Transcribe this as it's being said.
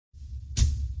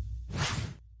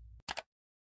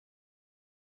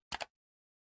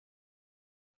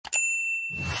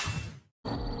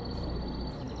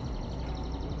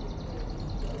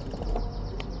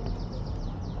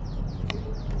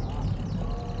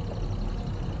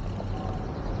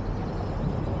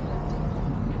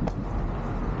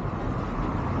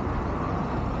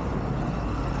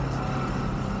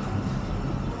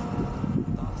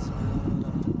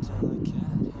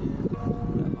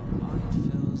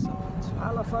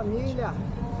Fala família,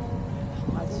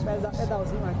 mais um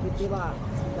pedalzinho aqui pela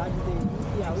cidade de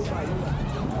Ipiaú, Bahia.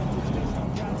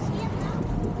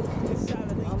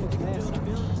 Vamos nessa.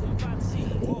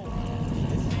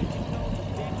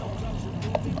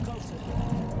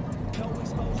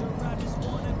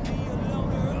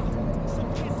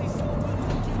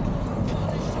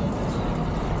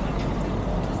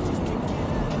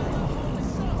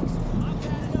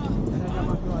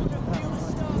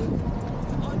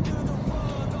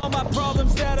 My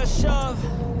problems that I shove.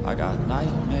 I got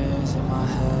nightmares in my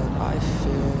head, I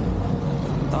fear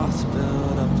that the thoughts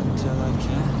build up until I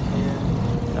can't hear,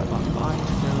 that my mind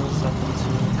fills up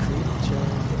into a creature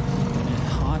and it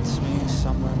haunts me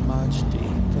somewhere much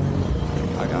deeper.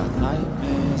 I got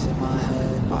nightmares in my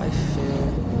head, I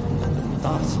fear that the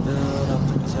thoughts build up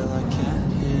until I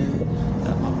can't hear,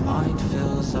 that my mind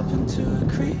fills up into a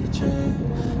creature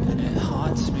and it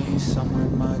haunts me somewhere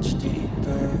much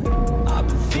deeper. I've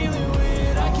been feeling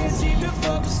weird, I can't seem to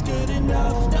focus good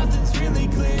enough. Nothing's really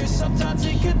clear, sometimes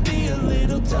it could be a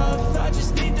little tough. I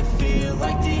just need to feel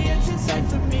like the end's inside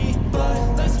for me,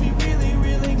 but let's be really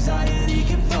real, anxiety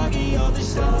can foggy all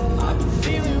this stuff. I've been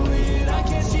feeling weird, I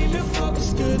can't seem to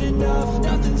focus good enough.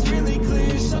 Nothing's really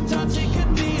clear, sometimes it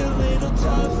could be a little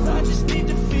tough. I just need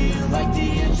to feel like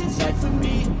the end's inside for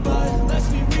me, but let's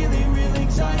be really real,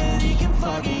 anxiety can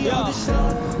foggy all this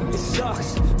stuff. It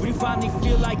sucks when you finally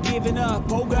feel like giving up.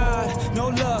 Oh God, no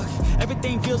luck,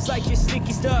 everything feels like you're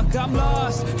sticky stuck. I'm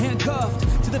lost, handcuffed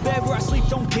to the bed where I sleep,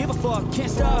 don't give a fuck. Can't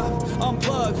stop,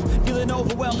 unplug, feeling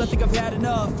overwhelmed, I think I've had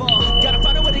enough. Gotta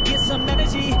find a way to get some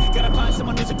energy, gotta find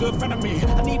someone who's a good friend of me.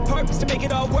 I need purpose to make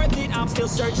it all worth it, I'm still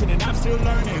searching and I'm still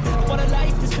learning. I want a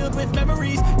life that's filled with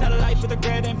memories, not a life with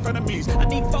regret in front of me. I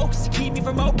need focus to keep me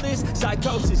from hopeless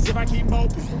psychosis if I keep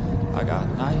moping. I got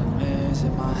nightmares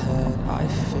in my head, I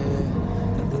fear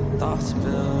that the thoughts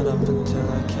build up until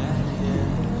I can't hear,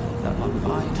 that my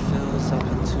mind fills up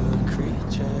into a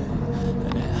creature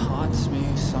and it haunts me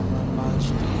somewhere much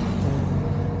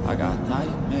deeper. I got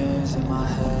nightmares in my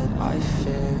head, I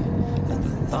fear that the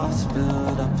thoughts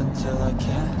build up until I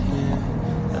can't hear,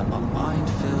 that my mind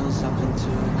fills up into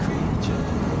a creature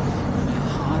and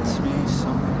it haunts me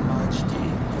somewhere much deeper.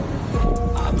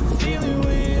 I've been feeling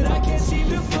weird, I can't seem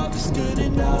to focus good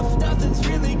enough. Nothing's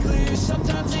really clear,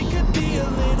 sometimes it could be a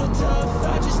little tough.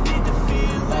 I just need to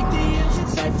feel like the end's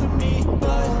inside for me,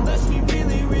 but let's be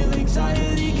really real,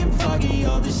 anxiety can foggy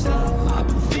all this stuff. I've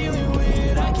been feeling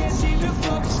weird, I can't seem to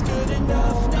focus good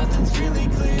enough. Nothing's really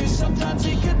clear, sometimes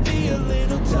it could be a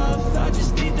little tough. I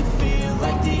just need to feel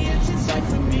like the end's inside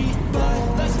for me,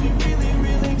 but let's be really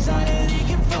real, anxiety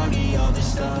can foggy all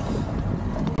this stuff.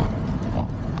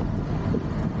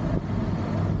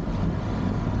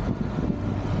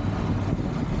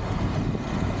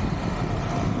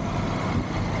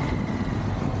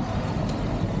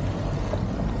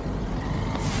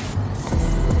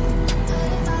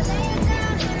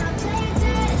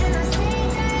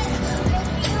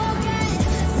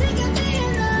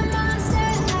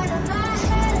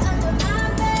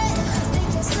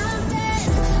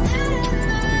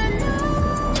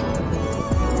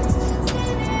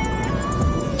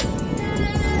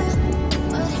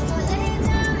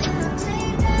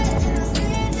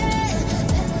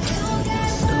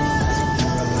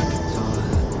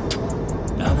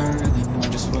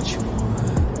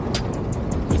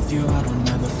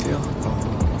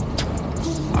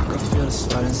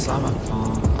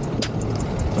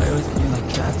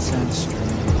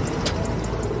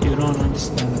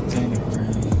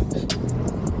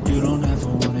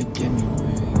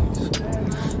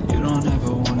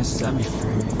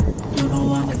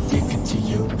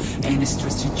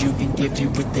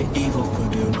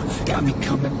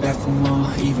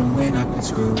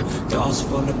 Dolls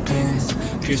full of pins,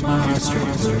 pierce my heart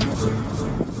straight through.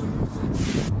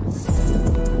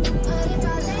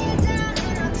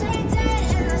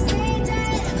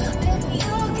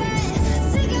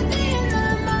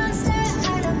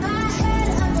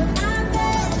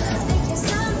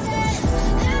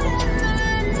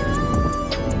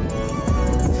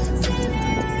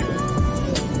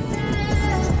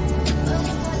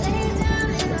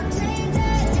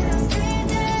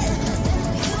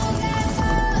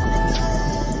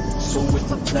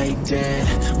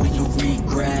 Dead, will you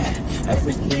regret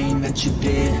everything that you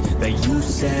did, that you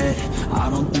said? I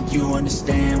don't think you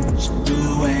understand what you're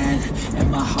doing,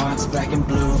 and my heart's black and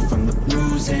blue from the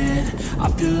bruising. I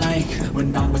feel like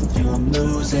when I'm with you I'm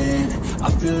losing. I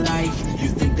feel like you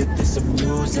think that this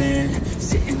amusing,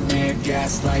 sitting there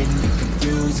gaslighting and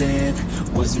confusing.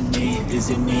 Was it me, is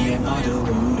it me, am I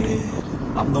deluded?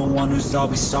 I'm the one who's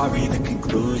always sorry, the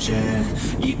conclusion.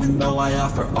 Even though I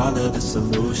offer all of the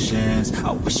solutions,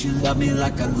 I wish you loved me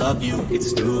like I love you,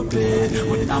 it's stupid.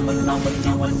 When I'm alone with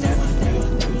you, I never feel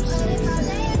lucid.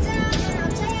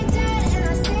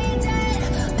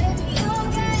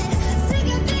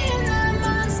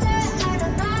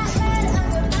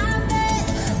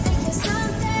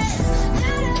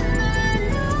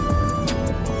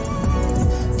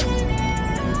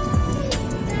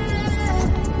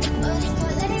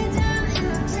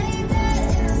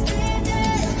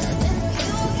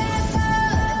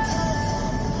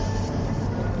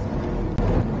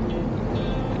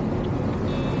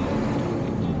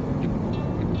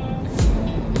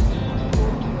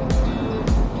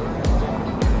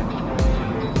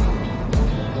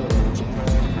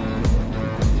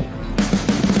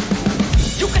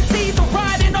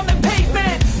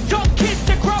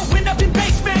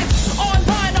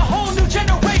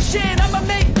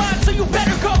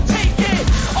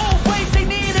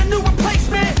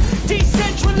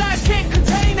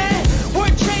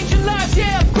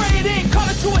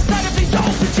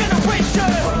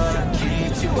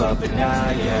 But now,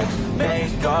 yeah,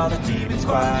 make all the demons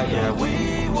quiet, yeah.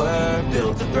 We were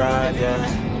built to thrive,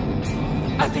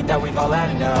 yeah. I think that we've all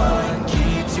had enough. What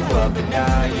keeps you up at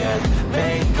night, yeah.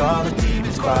 Make all the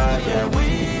demons quiet, yeah.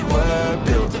 We were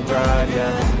built to thrive,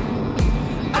 yeah.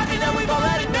 I think that we've all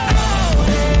had enough.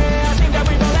 Yeah, I think that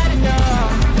we've all had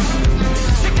enough.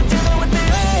 Sick of dealing with the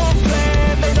old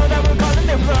plan. They know that we're calling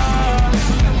it wrong.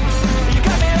 You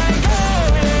got me like,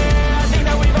 oh yeah, I think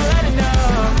that we've all had enough.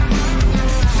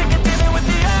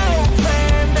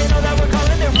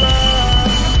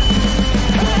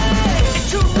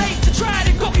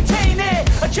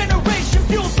 Generation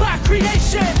fueled by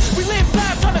creation. We live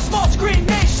lives on a small screen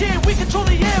nation. We control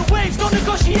the airwaves, no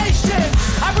negotiation.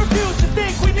 I refuse to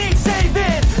think we need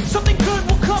saving. Something good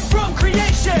will come from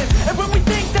creation. And when we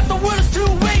think that the world is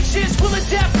too anxious, we'll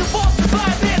adapt, evolve,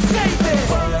 survive and save it.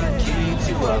 What keeps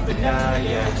you up at night,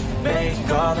 yeah. Make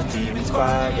all the demons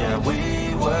quiet, yeah.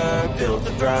 We were built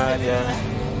to thrive, yeah.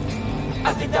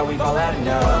 I think that we've all had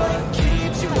enough. What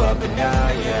keeps you up at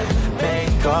night, yeah.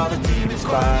 Make all the demons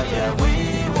quiet, yeah. We